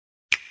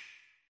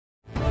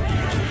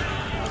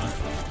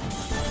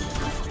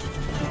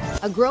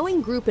A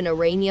growing group in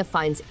Arania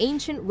finds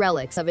ancient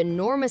relics of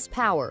enormous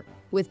power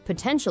with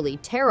potentially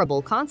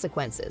terrible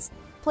consequences.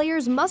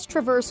 Players must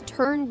traverse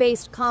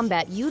turn-based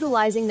combat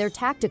utilizing their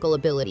tactical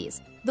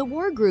abilities. The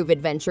Wargroove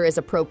adventure is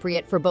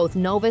appropriate for both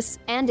novice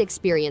and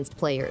experienced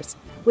players.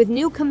 With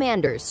new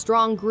commanders,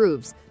 strong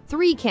grooves,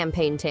 3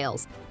 campaign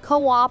tales,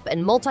 co-op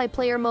and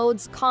multiplayer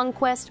modes,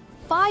 conquest,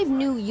 5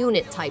 new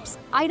unit types,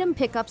 item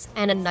pickups,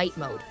 and a night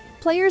mode.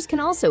 Players can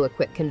also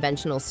equip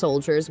conventional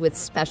soldiers with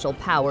special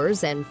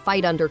powers and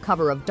fight under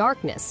cover of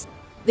darkness.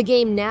 The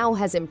game now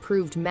has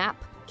improved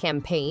map,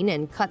 campaign,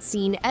 and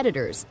cutscene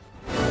editors.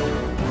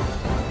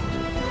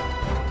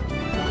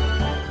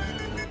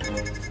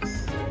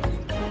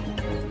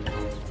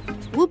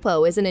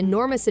 Wuppo is an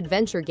enormous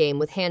adventure game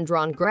with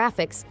hand-drawn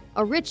graphics,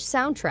 a rich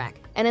soundtrack,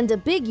 and a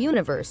big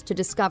universe to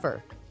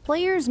discover.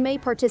 Players may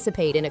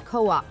participate in a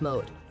co-op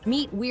mode,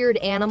 meet weird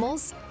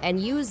animals, and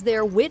use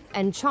their wit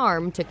and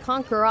charm to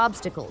conquer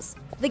obstacles.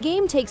 The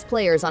game takes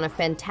players on a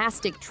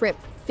fantastic trip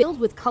filled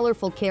with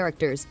colorful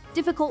characters,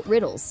 difficult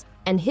riddles,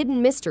 and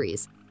hidden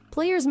mysteries.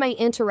 Players may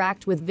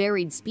interact with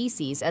varied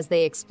species as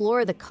they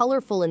explore the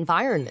colorful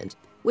environment,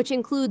 which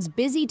includes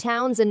busy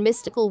towns and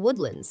mystical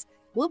woodlands.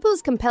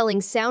 Wuppo's compelling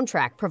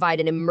soundtrack provide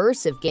an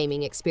immersive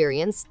gaming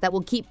experience that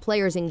will keep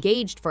players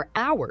engaged for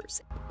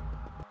hours.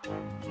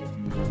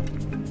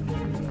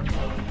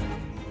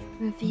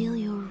 Reveal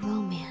your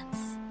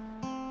romance.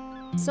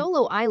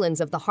 Solo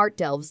Islands of the Heart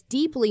delves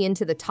deeply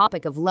into the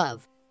topic of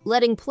love,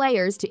 letting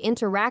players to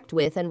interact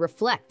with and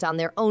reflect on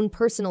their own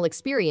personal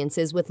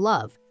experiences with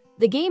love.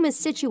 The game is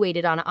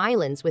situated on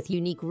islands with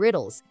unique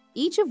riddles,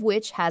 each of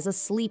which has a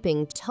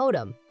sleeping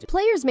totem.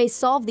 Players may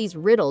solve these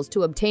riddles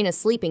to obtain a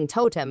sleeping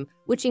totem,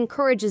 which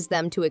encourages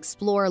them to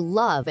explore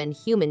love and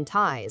human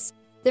ties.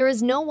 There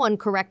is no one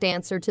correct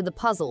answer to the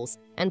puzzles,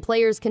 and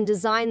players can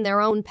design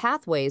their own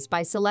pathways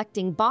by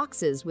selecting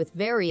boxes with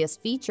various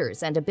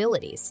features and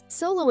abilities.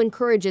 Solo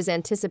encourages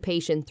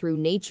anticipation through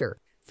nature,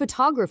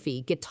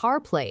 photography,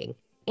 guitar playing,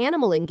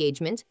 animal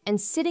engagement,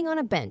 and sitting on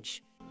a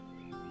bench.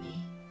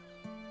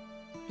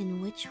 In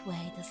which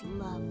way does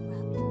love wrap?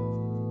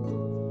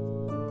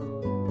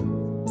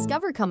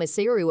 Discover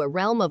Kamaeru, a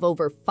realm of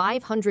over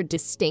 500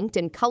 distinct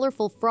and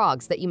colorful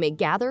frogs that you may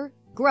gather,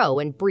 grow,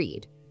 and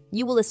breed.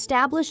 You will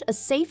establish a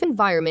safe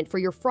environment for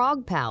your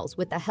frog pals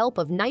with the help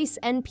of nice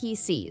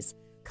NPCs.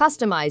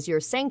 Customize your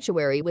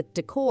sanctuary with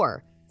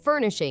decor,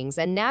 furnishings,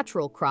 and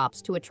natural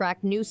crops to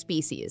attract new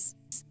species.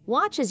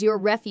 Watch as your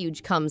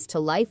refuge comes to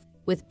life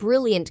with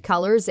brilliant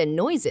colors and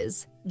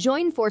noises.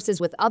 Join forces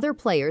with other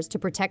players to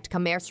protect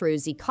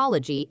Kamaeru's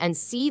ecology and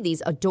see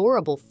these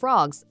adorable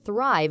frogs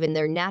thrive in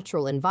their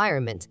natural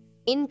environment.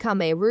 In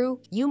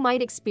Kamaeru, you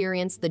might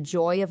experience the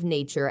joy of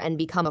nature and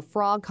become a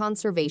frog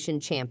conservation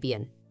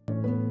champion.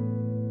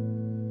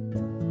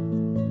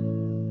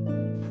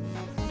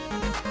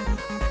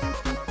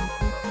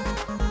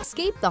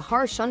 Escape the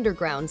harsh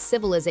underground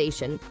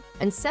civilization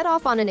and set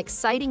off on an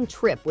exciting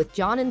trip with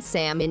John and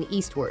Sam in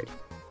Eastward.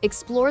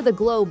 Explore the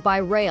globe by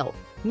rail,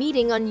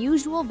 meeting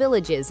unusual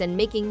villages and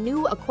making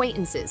new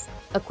acquaintances.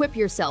 Equip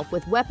yourself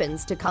with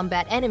weapons to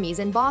combat enemies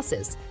and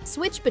bosses.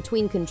 Switch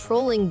between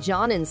controlling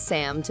John and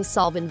Sam to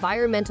solve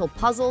environmental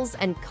puzzles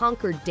and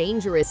conquer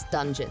dangerous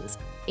dungeons.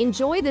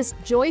 Enjoy this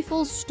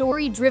joyful,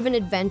 story-driven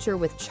adventure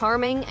with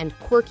charming and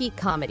quirky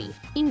comedy.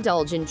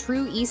 Indulge in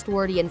true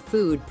Eastwardian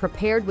food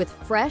prepared with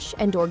fresh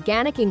and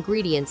organic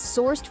ingredients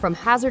sourced from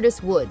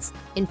hazardous woods,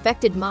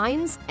 infected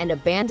mines, and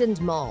abandoned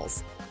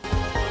malls.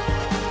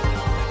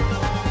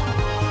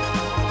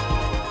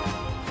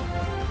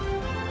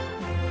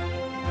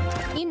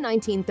 In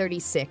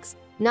 1936,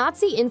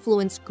 Nazi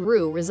influence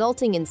grew,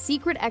 resulting in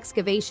secret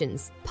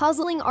excavations,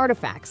 puzzling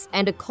artifacts,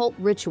 and occult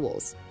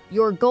rituals.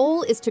 Your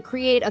goal is to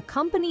create a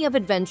company of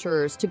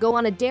adventurers to go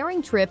on a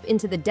daring trip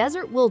into the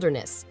desert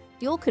wilderness.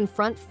 You'll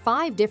confront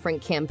 5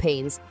 different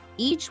campaigns,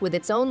 each with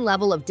its own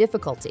level of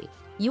difficulty.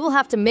 You will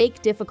have to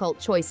make difficult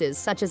choices,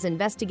 such as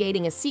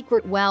investigating a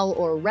secret well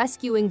or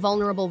rescuing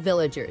vulnerable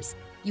villagers.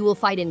 You will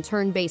fight in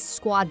turn-based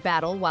squad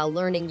battle while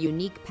learning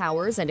unique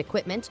powers and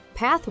equipment.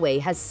 Pathway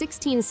has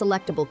 16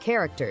 selectable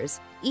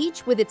characters,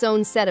 each with its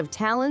own set of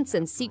talents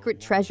and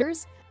secret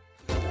treasures.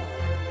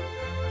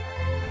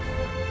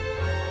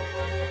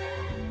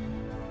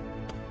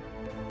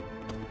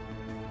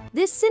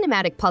 This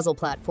cinematic puzzle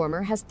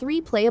platformer has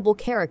 3 playable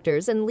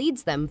characters and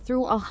leads them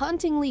through a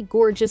hauntingly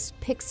gorgeous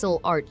pixel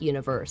art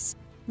universe.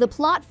 The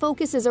plot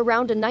focuses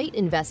around a knight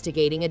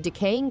investigating a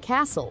decaying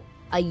castle,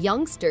 a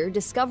youngster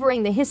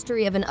discovering the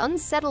history of an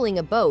unsettling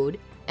abode,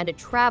 and a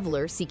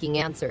traveler seeking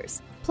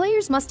answers.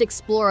 Players must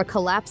explore a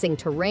collapsing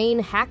terrain,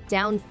 hack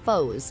down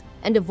foes,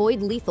 and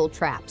avoid lethal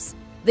traps.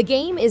 The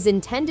game is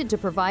intended to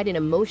provide an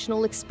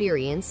emotional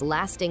experience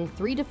lasting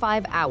 3 to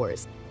 5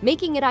 hours,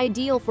 making it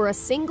ideal for a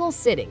single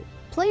sitting.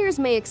 Players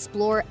may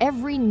explore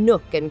every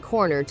nook and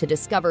corner to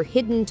discover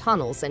hidden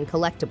tunnels and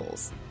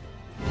collectibles.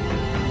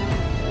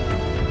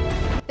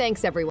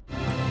 Thanks, everyone.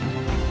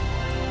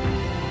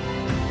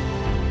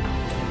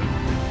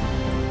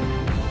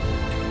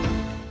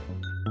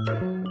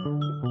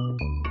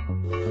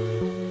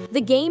 The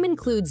game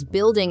includes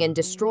building and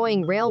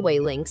destroying railway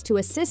links to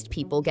assist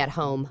people get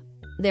home.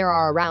 There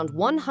are around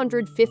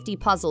 150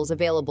 puzzles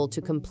available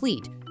to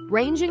complete,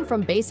 ranging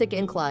from basic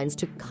inclines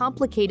to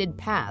complicated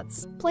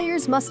paths.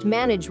 Players must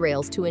manage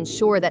rails to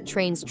ensure that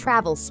trains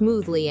travel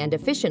smoothly and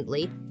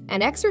efficiently,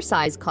 and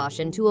exercise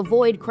caution to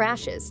avoid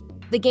crashes.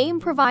 The game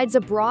provides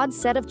a broad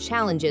set of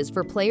challenges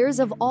for players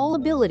of all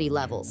ability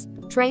levels.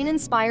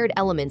 Train-inspired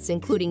elements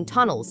including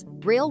tunnels,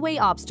 railway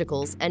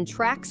obstacles, and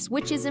track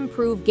switches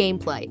improve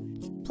gameplay.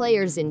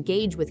 Players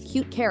engage with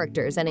cute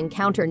characters and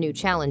encounter new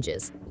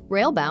challenges.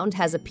 Railbound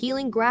has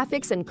appealing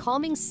graphics and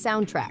calming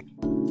soundtrack.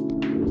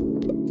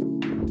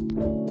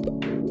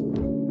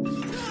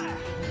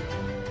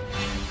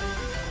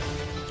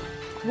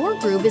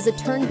 Wargroove is a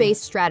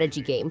turn-based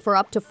strategy game for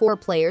up to 4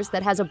 players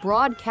that has a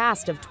broad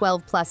cast of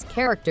 12+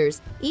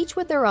 characters, each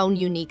with their own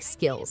unique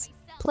skills.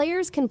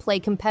 Players can play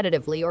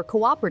competitively or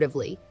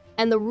cooperatively,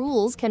 and the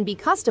rules can be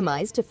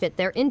customized to fit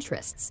their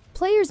interests.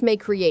 Players may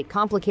create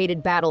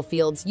complicated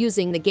battlefields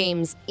using the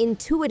game's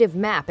intuitive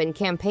map and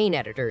campaign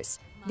editors.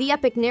 The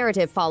epic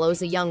narrative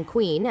follows a young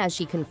queen as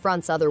she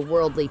confronts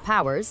otherworldly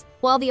powers,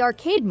 while the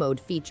arcade mode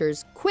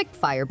features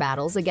quick-fire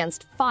battles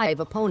against 5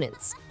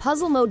 opponents.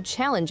 Puzzle mode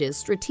challenges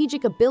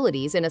strategic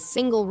abilities in a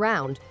single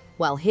round,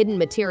 while hidden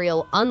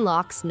material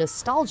unlocks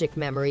nostalgic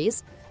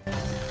memories.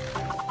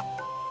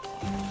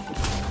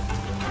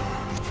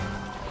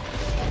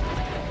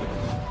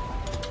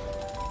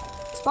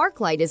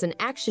 Sparklite is an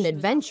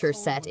action-adventure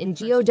set in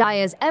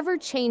Geodia's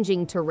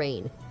ever-changing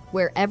terrain,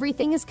 where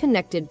everything is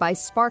connected by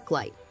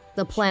Sparklite,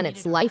 the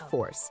planet's life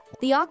force.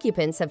 The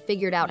occupants have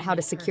figured out how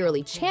to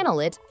securely channel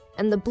it,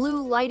 and the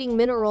blue lighting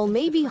mineral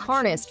may be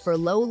harnessed for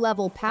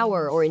low-level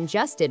power or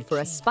ingested for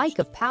a spike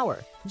of power.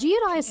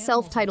 Geodia's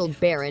self-titled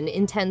Baron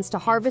intends to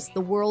harvest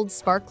the world's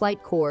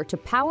Sparklite core to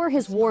power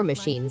his war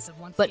machines,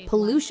 but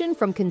pollution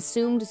from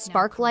consumed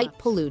Sparklite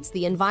pollutes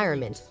the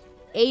environment.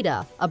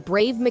 Ada, a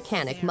brave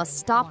mechanic, must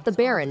stop the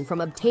Baron from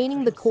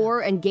obtaining the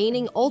core and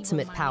gaining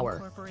ultimate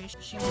power.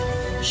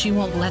 She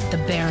won't let the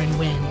Baron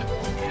win.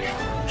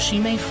 She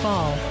may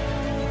fall,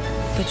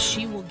 but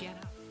she will get up.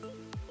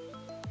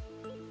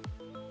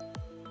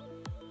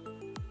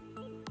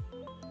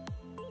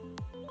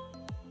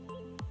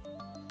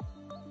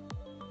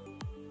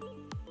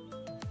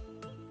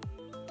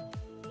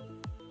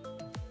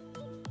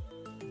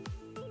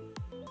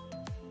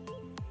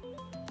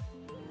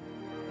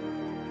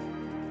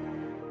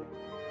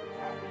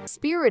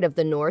 Spirit of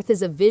the North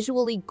is a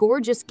visually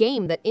gorgeous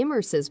game that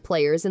immerses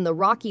players in the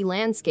rocky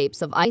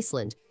landscapes of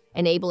Iceland,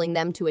 enabling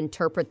them to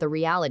interpret the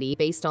reality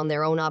based on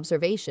their own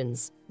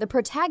observations. The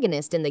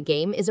protagonist in the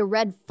game is a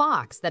red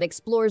fox that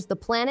explores the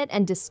planet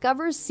and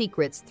discovers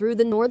secrets through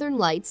the northern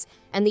lights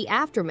and the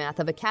aftermath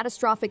of a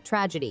catastrophic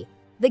tragedy.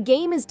 The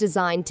game is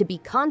designed to be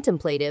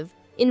contemplative,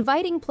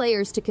 inviting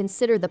players to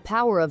consider the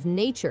power of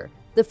nature,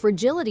 the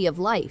fragility of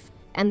life,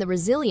 and the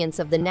resilience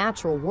of the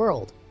natural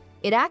world.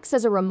 It acts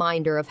as a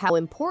reminder of how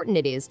important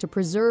it is to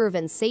preserve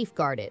and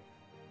safeguard it.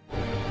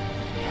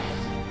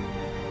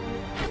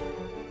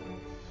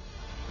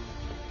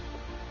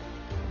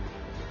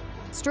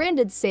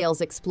 Stranded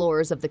Sails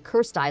Explorers of the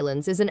Cursed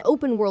Islands is an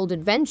open-world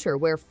adventure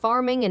where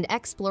farming and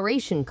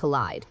exploration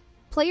collide.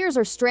 Players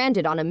are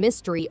stranded on a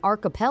mystery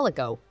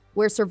archipelago,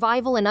 where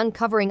survival and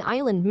uncovering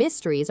island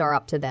mysteries are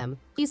up to them.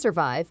 To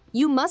survive,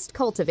 you must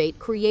cultivate,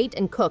 create,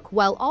 and cook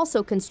while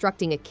also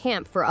constructing a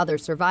camp for other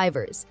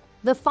survivors.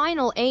 The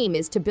final aim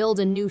is to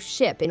build a new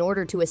ship in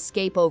order to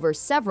escape over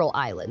several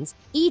islands,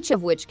 each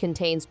of which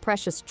contains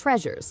precious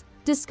treasures.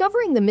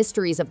 Discovering the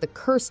mysteries of the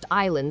Cursed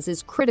Islands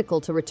is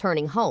critical to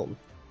returning home.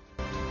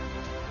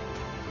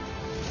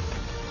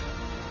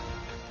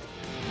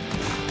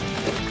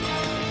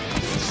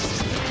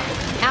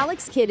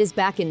 Alex Kidd is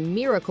back in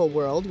Miracle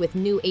World with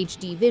new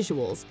HD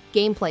visuals,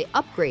 gameplay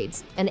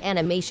upgrades, and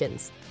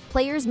animations.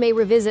 Players may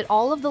revisit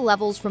all of the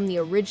levels from the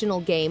original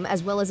game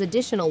as well as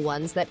additional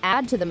ones that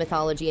add to the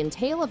mythology and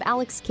tale of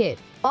Alex Kidd.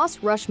 Boss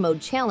Rush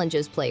mode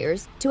challenges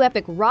players to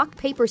epic rock,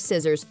 paper,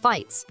 scissors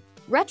fights.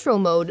 Retro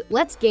mode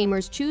lets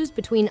gamers choose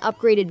between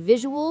upgraded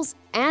visuals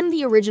and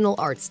the original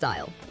art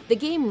style. The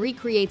game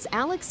recreates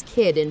Alex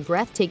Kidd in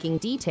breathtaking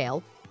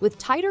detail, with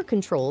tighter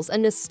controls, a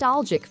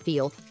nostalgic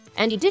feel,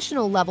 and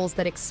additional levels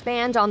that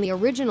expand on the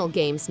original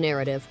game's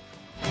narrative.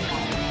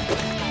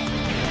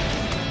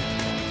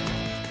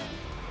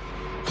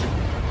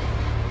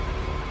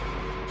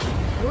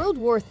 World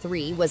War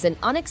III was an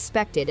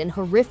unexpected and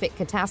horrific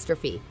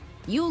catastrophe.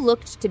 You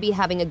looked to be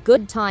having a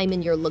good time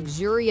in your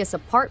luxurious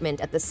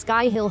apartment at the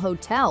SKYHILL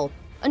Hotel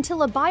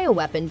until a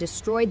bioweapon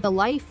destroyed the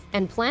life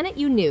and planet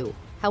you knew.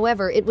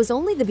 However, it was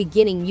only the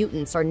beginning.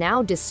 Mutants are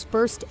now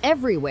dispersed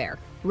everywhere,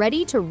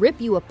 ready to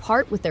rip you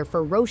apart with their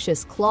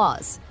ferocious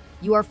claws.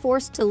 You are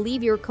forced to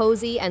leave your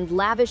cozy and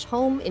lavish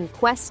home in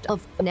quest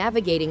of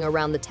navigating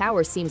around the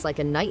tower seems like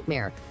a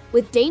nightmare,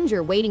 with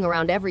danger waiting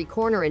around every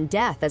corner and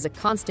death as a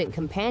constant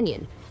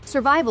companion.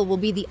 Survival will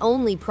be the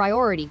only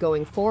priority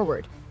going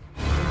forward.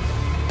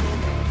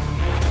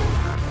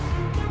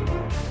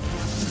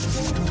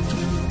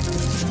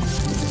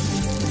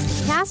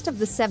 Last of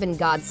the 7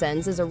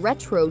 Godsends is a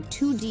retro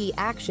 2D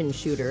action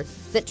shooter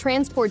that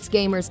transports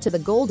gamers to the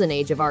golden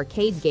age of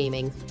arcade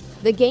gaming.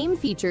 The game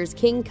features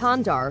King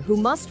Kandar, who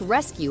must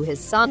rescue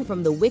his son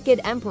from the wicked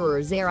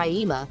Emperor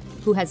Zeraima,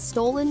 who has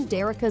stolen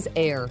Darika's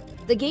heir.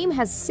 The game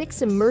has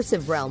 6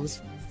 immersive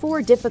realms,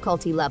 4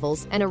 difficulty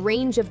levels, and a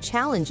range of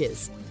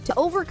challenges. To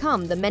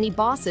overcome the many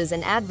bosses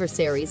and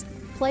adversaries,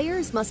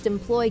 players must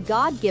employ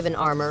God-given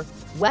armor,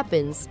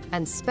 weapons,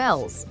 and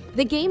spells.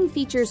 The game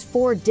features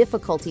 4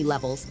 difficulty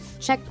levels,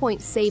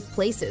 checkpoint safe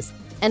places,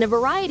 and a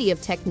variety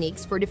of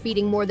techniques for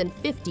defeating more than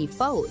 50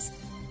 foes.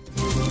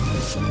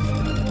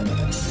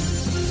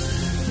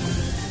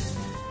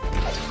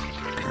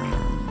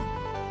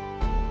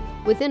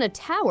 Within a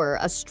tower,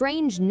 a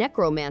strange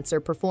necromancer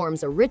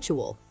performs a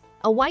ritual.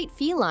 A white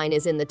feline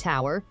is in the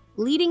tower,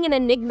 leading an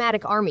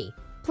enigmatic army.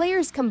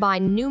 Players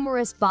combine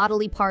numerous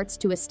bodily parts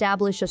to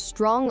establish a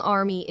strong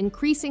army,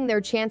 increasing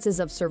their chances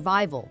of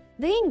survival.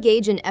 They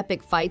engage in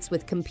epic fights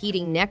with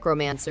competing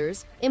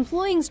necromancers,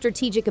 employing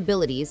strategic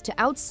abilities to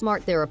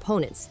outsmart their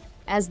opponents.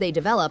 As they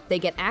develop, they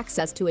get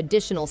access to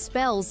additional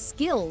spells,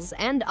 skills,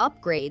 and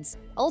upgrades,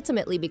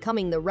 ultimately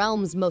becoming the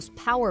realm's most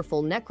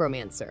powerful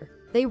necromancer.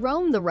 They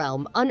roam the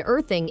realm,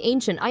 unearthing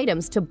ancient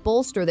items to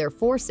bolster their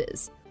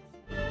forces.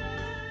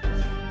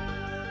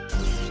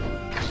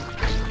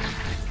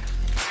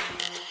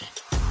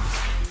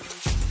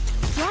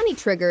 Johnny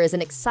Trigger is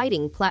an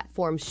exciting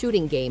platform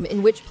shooting game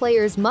in which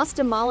players must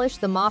demolish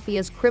the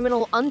Mafia's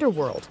criminal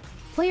underworld.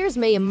 Players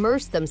may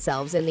immerse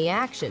themselves in the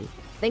action,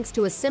 thanks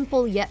to a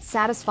simple yet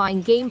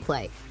satisfying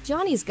gameplay.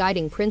 Johnny's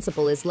guiding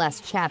principle is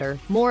less chatter,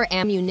 more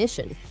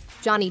ammunition.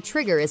 Johnny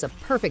Trigger is a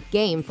perfect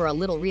game for a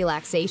little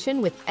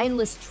relaxation with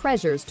endless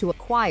treasures to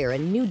acquire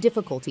and new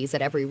difficulties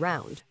at every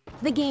round.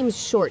 The game's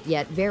short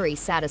yet very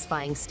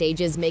satisfying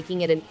stages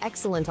making it an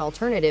excellent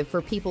alternative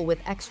for people with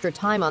extra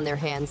time on their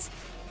hands.